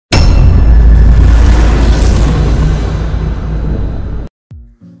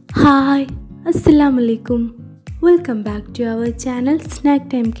Hi, Assalamualaikum. Welcome back to our channel Snack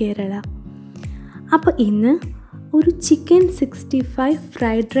Time Kerala. അപ്പോൾ ഇന്ന് ഒരു chicken 65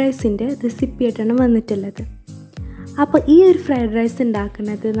 fried റൈസിൻ്റെ റെസിപ്പി ആയിട്ടാണ് വന്നിട്ടുള്ളത്. അപ്പോൾ ഈ ഒരു ഫ്രൈഡ് റൈസ്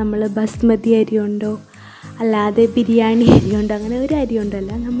ഉണ്ടാക്കുന്നത് നമ്മൾ ബസ്മതി അരി കൊണ്ടോ അല്ലാതെ ബിരിയാണി അരി കൊണ്ടോ അങ്ങനെ ഒരു അരി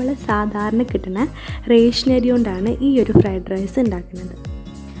കൊണ്ടല്ല, നമ്മൾ സാധാരണ കിട്ടുന്ന റേഷൻ അരി കൊണ്ടാണ് ഈ ഒരു ഫ്രൈഡ് റൈസ് ഉണ്ടാക്കുന്നത്.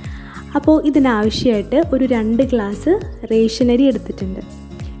 അപ്പോൾ ഇതിനാവശ്യമായിട്ട് ഒരു 2 ഗ്ലാസ് റേഷൻ അരി എടുത്തിട്ടുണ്ട്.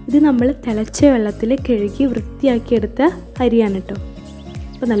 ഇത് നമ്മൾ തിളച്ച വെള്ളത്തിൽ കഴുകി വൃത്തിയാക്കിയെടുത്ത അരിയാണ് കേട്ടോ.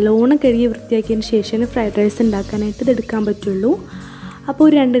 അപ്പോൾ നല്ലോണം കഴുകി വൃത്തിയാക്കിയതിന് ശേഷമാണ് ഫ്രൈഡ് റൈസ് ഉണ്ടാക്കാനായിട്ട് ഇത് എടുക്കാൻ പറ്റുള്ളൂ. അപ്പോൾ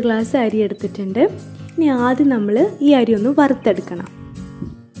ഒരു 2 ഗ്ലാസ് അരി എടുത്തിട്ടുണ്ട്. ഇനി ആദ്യം നമ്മൾ ഈ അരി ഒന്ന് വറുത്തെടുക്കണം.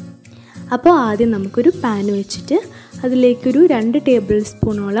 അപ്പോൾ ആദ്യം നമുക്കൊരു പാൻ വെച്ചിട്ട് അതിലേക്കൊരു 2 ടേബിൾ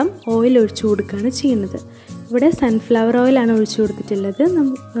സ്പൂണോളം ഓയിൽ ഒഴിച്ചു കൊടുക്കുകയാണ് ചെയ്യുന്നത്. ഇവിടെ സൺഫ്ലവർ ഓയിലാണ് ഒഴിച്ചു കൊടുത്തിട്ടുള്ളത്.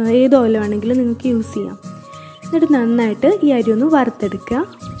 ഏത് ഓയിൽ വേണമെങ്കിലും നിങ്ങൾക്ക് യൂസ് ചെയ്യാം. എന്നിട്ട് നന്നായിട്ട് ഈ അരി ഒന്ന് വറുത്തെടുക്കുക.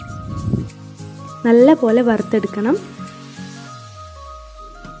 നല്ല പോലെ വറുത്തെടുക്കണം.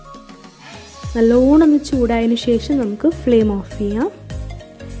 നല്ലോണം ഒന്ന് ചൂടായതിന് ശേഷം നമുക്ക് ഫ്ലെയിം ഓഫ് ചെയ്യാം.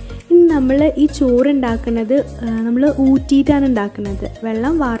 ഇനി നമ്മൾ ഈ ചോറ് ഉണ്ടാക്കുന്നത് നമ്മൾ ഊറ്റിയിട്ടാണ് ഉണ്ടാക്കുന്നത്.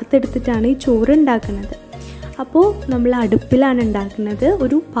 വെള്ളം വാർത്തെടുത്തിട്ടാണ് ഈ ചോറ് ഉണ്ടാക്കുന്നത്. അപ്പോൾ നമ്മൾ അടുപ്പിലാണ് ഉണ്ടാക്കുന്നത്.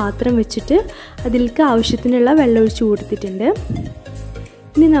 ഒരു പാത്രം വെച്ചിട്ട് അതിലേക്ക് ആവശ്യത്തിനുള്ള വെള്ളം ഒഴിച്ച് കൊടുത്തിട്ടുണ്ട്.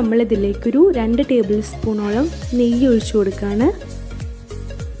 ഇനി നമ്മളിതിലേക്കൊരു 2 ടേബിൾ സ്പൂണോളം നെയ്യ് ഒഴിച്ചു കൊടുക്കുകയാണ്.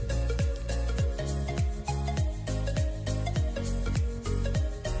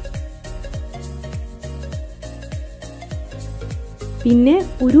 പിന്നെ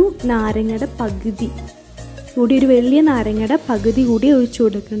ഒരു നാരങ്ങയുടെ പകുതി കൂടി, ഒരു വലിയ നാരങ്ങയുടെ പകുതി കൂടി ഒഴിച്ചു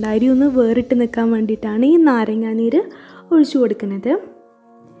കൊടുക്കുന്നുണ്ട്. അരി ഒന്ന് വേറിട്ട് നിൽക്കാൻ വേണ്ടിയിട്ടാണ് ഈ നാരങ്ങ നീര് ഒഴിച്ചു കൊടുക്കുന്നത്.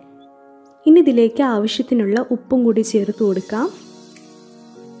 ഇനി ഇതിലേക്ക് ആവശ്യത്തിനുള്ള ഉപ്പും കൂടി ചേർത്ത് കൊടുക്കാം.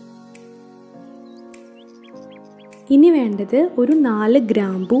 ഇനി വേണ്ടത് ഒരു 4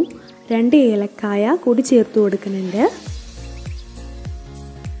 ഗ്രാമ്പു 2 ഏലക്കായ കൂടി ചേർത്ത് കൊടുക്കുന്നുണ്ട്.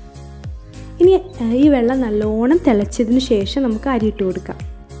 ഇനി ഈ വെള്ളം നല്ലോണം തിളച്ചതിന് ശേഷം നമുക്ക് അരിയിട്ട് കൊടുക്കാം.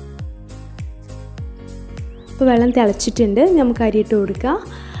 അപ്പോൾ വെള്ളം തിളച്ചിട്ടുണ്ട്, നമുക്ക് അരിയിട്ട് കൊടുക്കാം.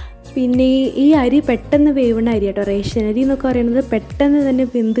 പിന്നെ ഈ അരി പെട്ടെന്ന് വേവുന്ന അരി കേട്ടോ. റേഷൻ അരി എന്നൊക്കെ പറയുന്നത് പെട്ടെന്ന് തന്നെ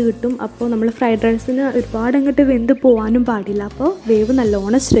വെന്ത് കിട്ടും. അപ്പോൾ നമ്മൾ ഫ്രൈഡ് റൈസിന് ഒരുപാട് അങ്ങോട്ട് വെന്ത് പോകാനും പാടില്ല. അപ്പോൾ വേവ്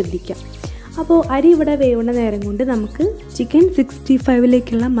നല്ലോണം ശ്രദ്ധിക്കാം. അപ്പോൾ അരി ഇവിടെ വേവുന്ന നേരം കൊണ്ട് നമുക്ക് ചിക്കൻ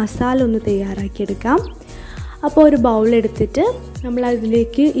 65ലേക്കുള്ള മസാല ഒന്ന് തയ്യാറാക്കിയെടുക്കാം. അപ്പോൾ ഒരു ബൗൾ എടുത്തിട്ട് നമ്മൾ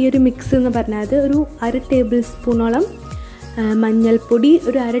അതിലേക്ക് ഈ ഒരു മിക്സ് എന്ന് പറഞ്ഞാൽ ഒരു 1/2 ടേബിൾ സ്പൂണോളം മഞ്ഞൾപ്പൊടി,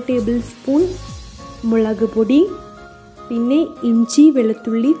 ഒരു 1/2 ടേബിൾ സ്പൂൺ മുളക് പൊടി, പിന്നെ ഇഞ്ചി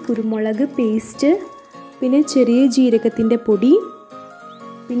വെളുത്തുള്ളി കുരുമുളക് പേസ്റ്റ്, പിന്നെ ചെറിയ ജീരകത്തിൻ്റെ പൊടി,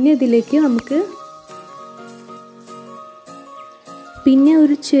 പിന്നെ ഇതിലേക്ക് നമുക്ക് പിന്നെ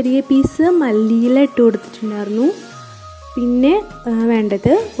ഒരു ചെറിയ പീസ് മല്ലിയില ഇട്ട് കൊടുത്തിട്ടുണ്ടായിരുന്നു. പിന്നെ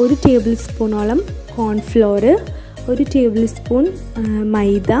വേണ്ടത് 1 ടേബിൾ സ്പൂണോളം കോൺഫ്ലോർ, 1 ടേബിൾ സ്പൂൺ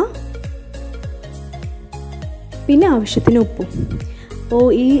മൈദ, പിന്നെ ആവശ്യത്തിന് ഉപ്പും. അപ്പോൾ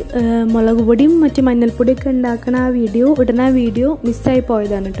ഈ മുളക് പൊടിയും മറ്റ് മഞ്ഞൾപ്പൊടിയൊക്കെ ഇടുന്ന വീഡിയോ മിസ്സായി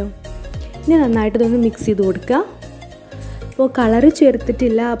പോയതാണ് കേട്ടോ. ഇനി നന്നായിട്ട് ഇതൊന്ന് മിക്സ് ചെയ്ത് കൊടുക്കുക. അപ്പോൾ കളറ്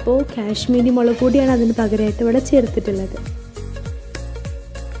ചേർത്തിട്ടില്ല. അപ്പോൾ കാശ്മീരി മുളക് പൊടിയാണ് അതിന് പകരമായിട്ട് ഇവിടെ ചേർത്തിട്ടുള്ളത്.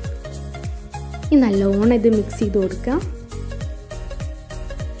 ഇനി നല്ലോണം ഇത് മിക്സ് ചെയ്ത് കൊടുക്കുക.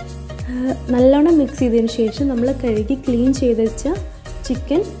 നല്ലോണം മിക്സ് ചെയ്തതിന് ശേഷം നമ്മൾ കഴുകി ക്ലീൻ ചെയ്ത് വെച്ച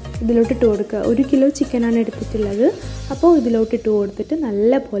ചിക്കൻ ഇതിലോട്ട് ഇട്ട് കൊടുക്കുക. 1 കിലോ ചിക്കനാണ് എടുത്തിട്ടുള്ളത്. അപ്പോൾ ഇതിലോട്ട് ഇട്ട് കൊടുത്തിട്ട്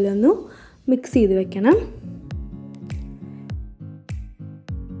നല്ല പോലെ ഒന്ന് മിക്സ് ചെയ്ത് വെക്കണം.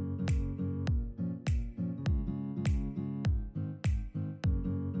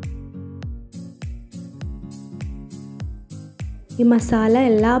 ഈ മസാല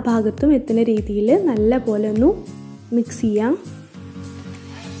എല്ലാ ഭാഗത്തും എത്തുന്ന രീതിയിൽ നല്ല പോലെ ഒന്ന് മിക്സ് ചെയ്യാം.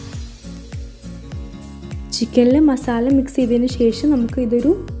 ചിക്കനിൽ മസാല മിക്സ് ചെയ്തതിന് ശേഷം നമുക്ക്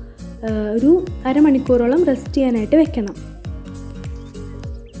ഇതൊരു അരമണിക്കൂറോളം റെസ്റ്റ് ചെയ്യാനായിട്ട് വെക്കണം.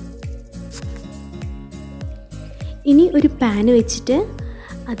 ഇനി ഒരു പാൻ വെച്ചിട്ട്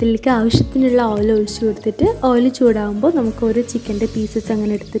അതിലേക്ക് ആവശ്യത്തിനുള്ള ഓയിൽ ഒഴിച്ച് കൊടുത്തിട്ട് ഓയിൽ ചൂടാകുമ്പോൾ നമുക്ക് ഓരോ ചിക്കൻ്റെ പീസസ്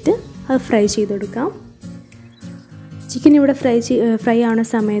അങ്ങനെ എടുത്തിട്ട് അത് ഫ്രൈ ചെയ്ത് കൊടുക്കാം. ചിക്കൻ ഇവിടെ ഫ്രൈ ആവുന്ന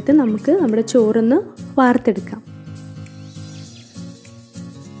സമയത്ത് നമുക്ക് നമ്മുടെ ചോറൊന്ന് വാർത്തെടുക്കാം.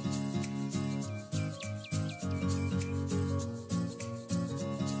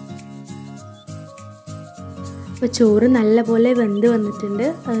 അപ്പോൾ ചോറ് നല്ലപോലെ വെന്ത് വന്നിട്ടുണ്ട്.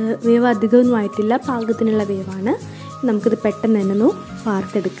 വേവ് അധികമൊന്നും ആയിട്ടില്ല, പാകത്തിനുള്ള വേവാണ്. നമുക്കിത് പെട്ടെന്ന് തന്നെ ഒന്ന്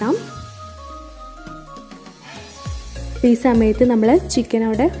വാർത്തെടുക്കാം. ഈ സമയത്ത് നമ്മൾ ചിക്കൻ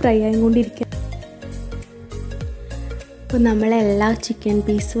അവിടെ ഫ്രൈ ആയിക്കൊണ്ടിരിക്കുക. അപ്പോൾ നമ്മളെല്ലാ ചിക്കൻ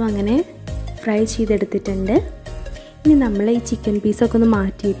പീസും അങ്ങനെ ഫ്രൈ ചെയ്തെടുത്തിട്ടുണ്ട്. ഇനി നമ്മൾ ഈ ചിക്കൻ പീസൊക്കെ ഒന്ന്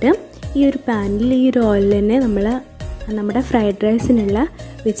മാറ്റിയിട്ട് ഈ ഒരു പാനിൽ ഈ ഒരു ഓയിലിൽ തന്നെ നമ്മുടെ ഫ്രൈഡ് റൈസിനുള്ള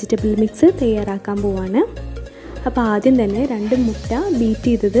വെജിറ്റബിൾ മിക്സ് തയ്യാറാക്കാൻ പോവാണ്. അപ്പോൾ ആദ്യം തന്നെ 2 മുട്ട ബീറ്റ്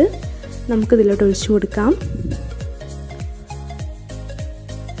ചെയ്തത് നമുക്കിതിലോട്ട് ഒഴിച്ചു കൊടുക്കാം.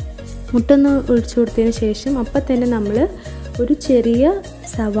 മുട്ട ഒന്ന് ഒഴിച്ചു കൊടുത്തതിന് ശേഷം അപ്പം തന്നെ നമ്മൾ ഒരു ചെറിയ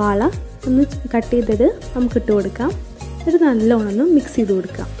സവാള ഒന്ന് കട്ട് ചെയ്തത് നമുക്കിട്ട് കൊടുക്കാം. എന്നിട്ട് നല്ലോണം മിക്സ് ചെയ്ത്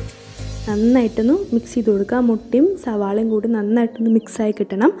കൊടുക്കാം. നന്നായിട്ടൊന്ന് മിക്സ് ചെയ്ത് കൊടുക്കുക. മുട്ടയും സവാളയും കൂടി നന്നായിട്ടൊന്ന് മിക്സായി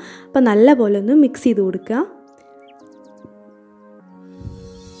കിട്ടണം. അപ്പോൾ നല്ല പോലെ ഒന്ന് മിക്സ് ചെയ്ത് കൊടുക്കുക.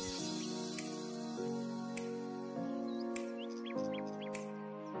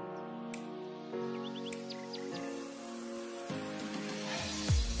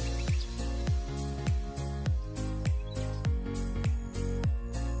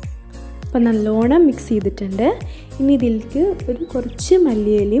 അപ്പോൾ നല്ലോണം മിക്സ് ചെയ്തിട്ടുണ്ട്. ഇനി ഇതിലേക്ക് കുറച്ച്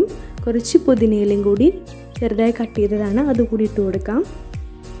മല്ലിയിലയും കുറച്ച് പുതിനയിലയും കൂടി ചെറുതായി കട്ട് ചെയ്തതാണ്, അതുകൂടി ഇട്ട് കൊടുക്കാം.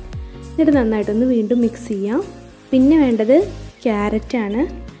 എന്നിട്ട് നന്നായിട്ടൊന്ന് വീണ്ടും മിക്സ് ചെയ്യാം. പിന്നെ വേണ്ടത് ക്യാരറ്റാണ്.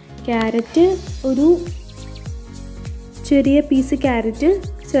 ക്യാരറ്റ് ഒരു ചെറിയ പീസ് ക്യാരറ്റ്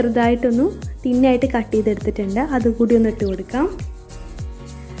ചെറുതായിട്ടൊന്ന് തിന്നായിട്ട് കട്ട് ചെയ്തെടുത്തിട്ടുണ്ട്, അതുകൂടി ഒന്ന് ഇട്ട് കൊടുക്കാം.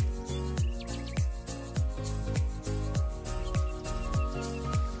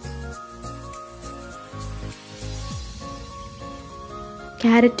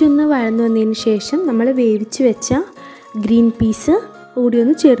 ക്യാരറ്റ് ഒന്ന് വഴന്നു വന്നതിന് ശേഷം നമ്മൾ വേവിച്ച് വെച്ച ഗ്രീൻ പീസ് കൂടി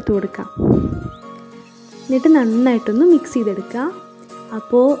ഒന്ന് ചേർത്ത് കൊടുക്കാം. എന്നിട്ട് നന്നായിട്ടൊന്ന് മിക്സ് ചെയ്തെടുക്കുക.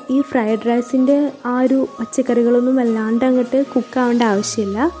 അപ്പോൾ ഈ ഫ്രൈഡ് റൈസിൻ്റെ ആ ഒരു പച്ചക്കറികളൊന്നും വല്ലാണ്ട് അങ്ങോട്ട് കുക്കാവേണ്ട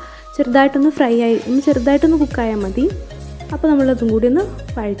ആവശ്യമില്ല. ചെറുതായിട്ടൊന്ന് കുക്കായാൽ മതി. അപ്പോൾ നമ്മളതും കൂടി ഒന്ന്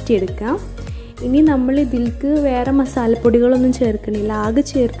വഴറ്റിയെടുക്കാം. ഇനി നമ്മൾ ഇതിലേക്ക് വേറെ മസാലപ്പൊടികളൊന്നും ചേർക്കണില്ല. ആകെ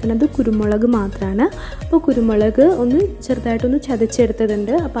ചേർക്കുന്നത് കുരുമുളക് മാത്രമാണ്. അപ്പോൾ കുരുമുളക് ഒന്ന് ചെറുതായിട്ടൊന്ന്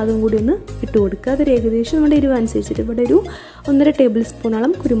ചതച്ചെടുത്തതുണ്ട്. അപ്പോൾ അതും കൂടി ഒന്ന് ഇട്ട് കൊടുക്കുക. അതൊരു ഏകദേശം നമ്മുടെ എരിവ് അനുസരിച്ചിട്ട് ഇവിടെ ഒരു 1.5 ടേബിൾ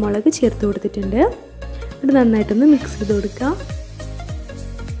സ്പൂണോളം കുരുമുളക് ചേർത്ത് കൊടുത്തിട്ടുണ്ട്. അത് നന്നായിട്ടൊന്ന് മിക്സ് ചെയ്ത് കൊടുക്കുക.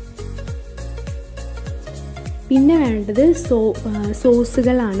 പിന്നെ വേണ്ടത്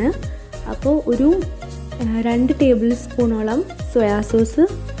സോസുകളാണ്. അപ്പോൾ ഒരു 2 ടേബിൾ സ്പൂണോളം സോയാ സോസ്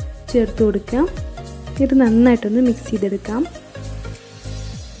ചേർത്ത് കൊടുക്കാം. ഇത് നന്നായിട്ടൊന്ന് മിക്സ് ചെയ്തെടുക്കാം.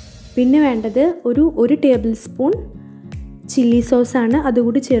 പിന്നെ വേണ്ടത് ഒരു 1 ടേബിൾ സ്പൂൺ ചില്ലി സോസാണ്,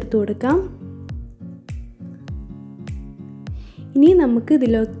 അതുകൂടി ചേർത്ത് കൊടുക്കാം. ഇനി നമുക്ക്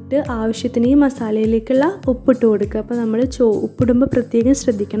ഇതിലോട്ട് ആവശ്യത്തിന് ഈ മസാലയിലേക്കുള്ള ഉപ്പിട്ട് കൊടുക്കുക. അപ്പോൾ നമ്മൾ ഉപ്പിടുമ്പോൾ പ്രത്യേകം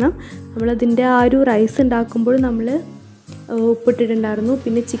ശ്രദ്ധിക്കണം. നമ്മളതിൻ്റെ ആ ഒരു റൈസ് ഉണ്ടാക്കുമ്പോൾ നമ്മൾ ഉപ്പിട്ടിട്ടുണ്ടായിരുന്നു.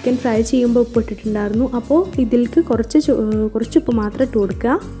 പിന്നെ ചിക്കൻ ഫ്രൈ ചെയ്യുമ്പോൾ ഉപ്പിട്ടിട്ടുണ്ടായിരുന്നു. അപ്പോൾ ഇതിലേക്ക് കുറച്ച് ഉപ്പ് മാത്രം ഇട്ട്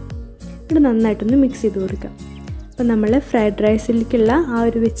കൊടുക്കുക. ഇത് നന്നായിട്ടൊന്ന് മിക്സ് ചെയ്ത് കൊടുക്കുക. അപ്പോൾ നമ്മൾ ഫ്രൈഡ് റൈസിലേക്കുള്ള ആ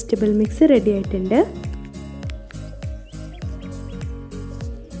ഒരു വെജിറ്റബിൾ മിക്സ് റെഡി ആയിട്ടുണ്ട്.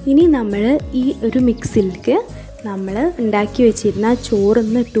 ഇനി നമ്മൾ ഈ ഒരു മിക്സിലേക്ക് നമ്മൾ ഉണ്ടാക്കി വെച്ചിരുന്ന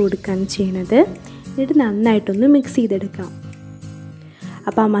ചോറൊന്ന് ഇട്ട് കൊടുക്കുകയാണ് ചെയ്യണത്. എന്നിട്ട് നന്നായിട്ടൊന്ന് മിക്സ് ചെയ്തെടുക്കാം.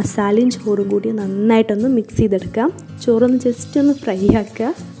 അപ്പോൾ ആ മസാലയും ചോറും കൂടി നന്നായിട്ടൊന്ന് മിക്സ് ചെയ്തെടുക്കാം. ചോറൊന്ന് ജസ്റ്റ് ഒന്ന് ഫ്രൈ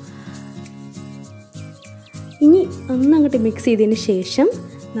ആക്കുക. ഇനി ഒന്നങ്ങോട്ട് മിക്സ് ചെയ്തതിന് ശേഷം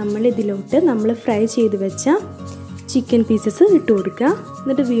നമ്മളിതിലോട്ട് നമ്മൾ ഫ്രൈ ചെയ്ത് വെച്ച ചിക്കൻ പീസസ് ഇട്ട് കൊടുക്കുക.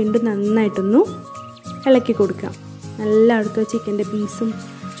 എന്നിട്ട് വീണ്ടും നന്നായിട്ടൊന്ന് ഇളക്കി കൊടുക്കുക. എല്ലായിടത്തും ചിക്കൻ്റെ പീസും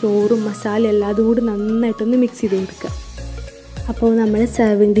ചോറും മസാല എല്ലാം അതുകൂടി നന്നായിട്ടൊന്ന് മിക്സ് ചെയ്ത് കൊടുക്കുക. അപ്പോൾ നമ്മൾ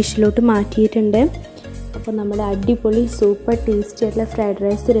സെർവിങ് ഡിഷിലോട്ട് മാറ്റിയിട്ടുണ്ട്. അപ്പോൾ നമ്മുടെ അടിപൊളി സൂപ്പർ ടേസ്റ്റി ആയിട്ടുള്ള ഫ്രൈഡ്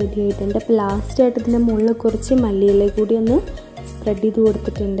റൈസ് റെഡി ആയിട്ടുണ്ട്. അപ്പോൾ ലാസ്റ്റായിട്ട് ഇതിൻ്റെ മുകളിൽ കുറച്ച് മല്ലിയില കൂടി ഒന്ന് സ്പ്രെഡ് ചെയ്ത്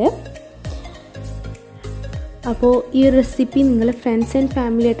കൊടുത്തിട്ടുണ്ട്. അപ്പോൾ ഈ റെസിപ്പി നിങ്ങൾ ഫ്രണ്ട്സ് ആൻഡ്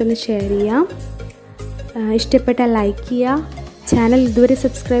ഫാമിലി ആയിട്ടൊന്ന് ഷെയർ ചെയ്യാം. ഇഷ്ടപ്പെട്ടാൽ ലൈക്ക് ചെയ്യുക. ചാനൽ ഇതുവരെ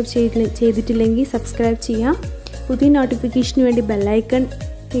സബ്സ്ക്രൈബ് ചെയ്തിട്ടില്ലെങ്കിൽ സബ്സ്ക്രൈബ് ചെയ്യാം. പുതിയ നോട്ടിഫിക്കേഷന് വേണ്ടി ബെല്ലൈക്കൺ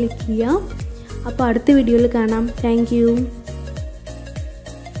ക്ലിക്ക് ചെയ്യാം. അപ്പോൾ അടുത്ത വീഡിയോയിൽ കാണാം. Thank you.